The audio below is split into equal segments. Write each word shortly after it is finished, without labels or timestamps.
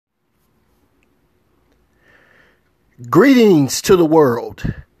Greetings to the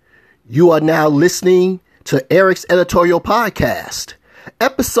world. You are now listening to Eric's Editorial Podcast,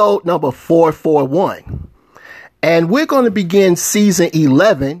 episode number 441. And we're going to begin season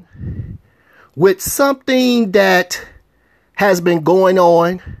 11 with something that has been going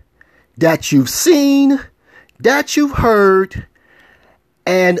on, that you've seen, that you've heard,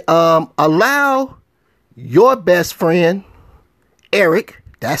 and allow your best friend, Eric,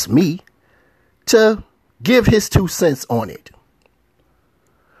 that's me, to give his 2 cents on it.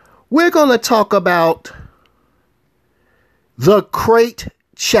 We're going to talk about the Crate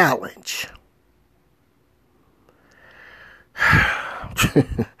Challenge.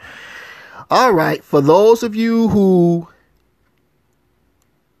 All right, for those of you who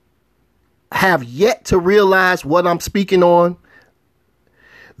have yet to realize what I'm speaking on,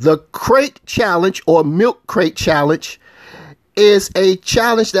 the Crate Challenge or Milk Crate Challenge is a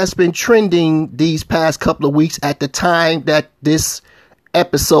challenge that's been trending these past couple of weeks at the time that this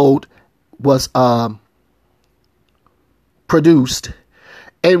episode was produced,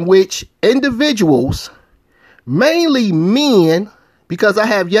 in which individuals, mainly men, because I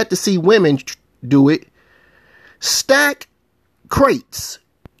have yet to see women do it, stack crates,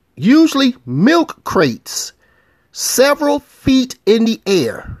 usually milk crates, several feet in the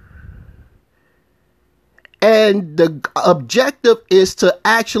air. And the objective is to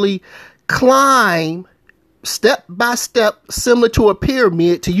actually climb step by step, similar to a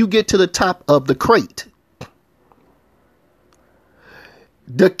pyramid, till you get to the top of the crate.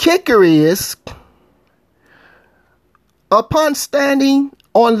 The kicker is, upon standing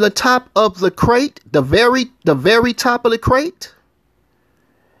on the top of the crate, the very top of the crate,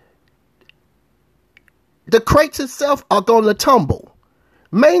 the crates itself are going to tumble.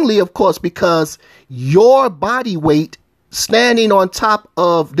 Mainly, of course, because your body weight standing on top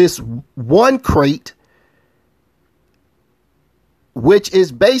of this one crate, which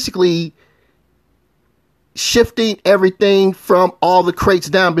is basically shifting everything from all the crates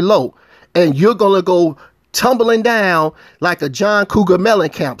down below. And you're going to go tumbling down like a John Cougar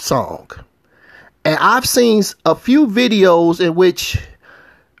Mellencamp song. And I've seen a few videos in which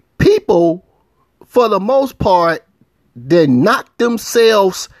people, for the most part, they knock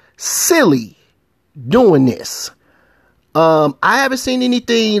themselves silly doing this. I haven't seen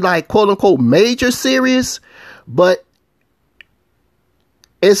anything like quote unquote major serious, but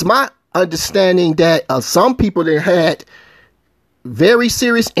it's my understanding that some people that had very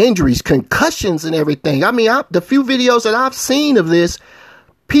serious injuries, concussions and everything. I mean, the few videos that I've seen of this,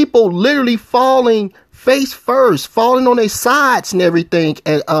 people literally falling face first, falling on their sides and everything.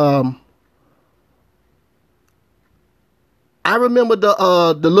 And I remember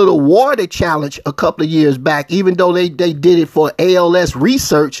the little water challenge a couple of years back, even though they did it for ALS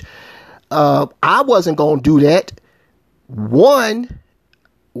research. I wasn't going to do that. One,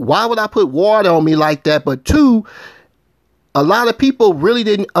 why would I put water on me like that? But two, a lot of people really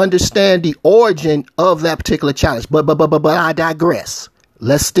didn't understand the origin of that particular challenge. But I digress.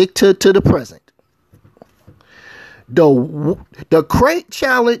 Let's stick to the present. The crate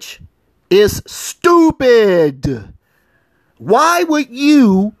challenge is stupid. Why would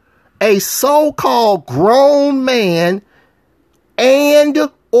you, a so-called grown man and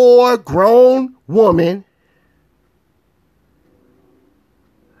or grown woman,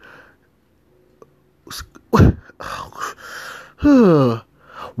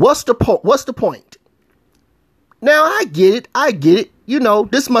 what's the point? Now I get it. You know,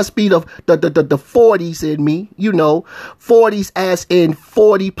 this must be the 40s in me, 40s as in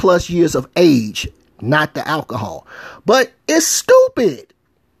 40 plus years of age. Not the alcohol. But it's stupid.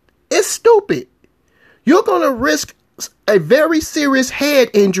 It's stupid. You're going to risk a very serious head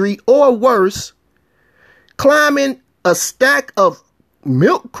injury or worse climbing a stack of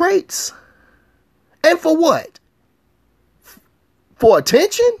milk crates. And for what? For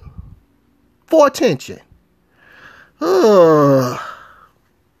attention? For attention. I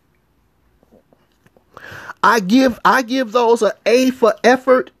give those an A for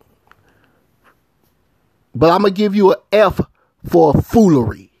effort. But I'm going to give you an F for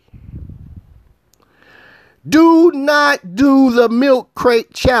foolery. Do not do the milk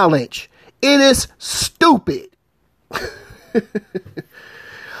crate challenge. It is stupid.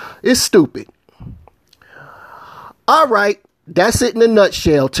 It's stupid. All right. That's it in a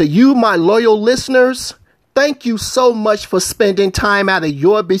nutshell. To you, my loyal listeners, thank you so much for spending time out of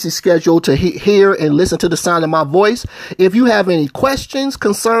your busy schedule to hear and listen to the sound of my voice. If you have any questions,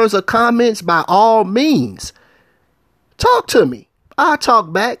 concerns, or comments, by all means, talk to me. I'll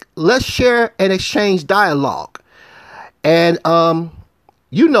talk back. Let's share and exchange dialogue. And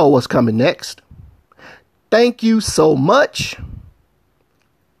you know what's coming next. thank you so much.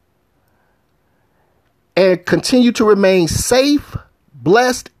 And continue to remain safe,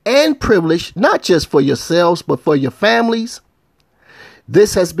 blessed, and privileged, not just for yourselves, but for your families.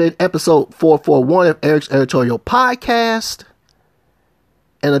 This has been episode 441 of Eric's Editorial Podcast.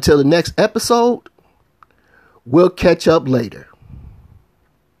 And until the next episode, we'll catch up later.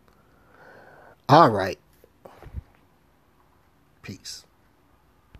 All right. Peace.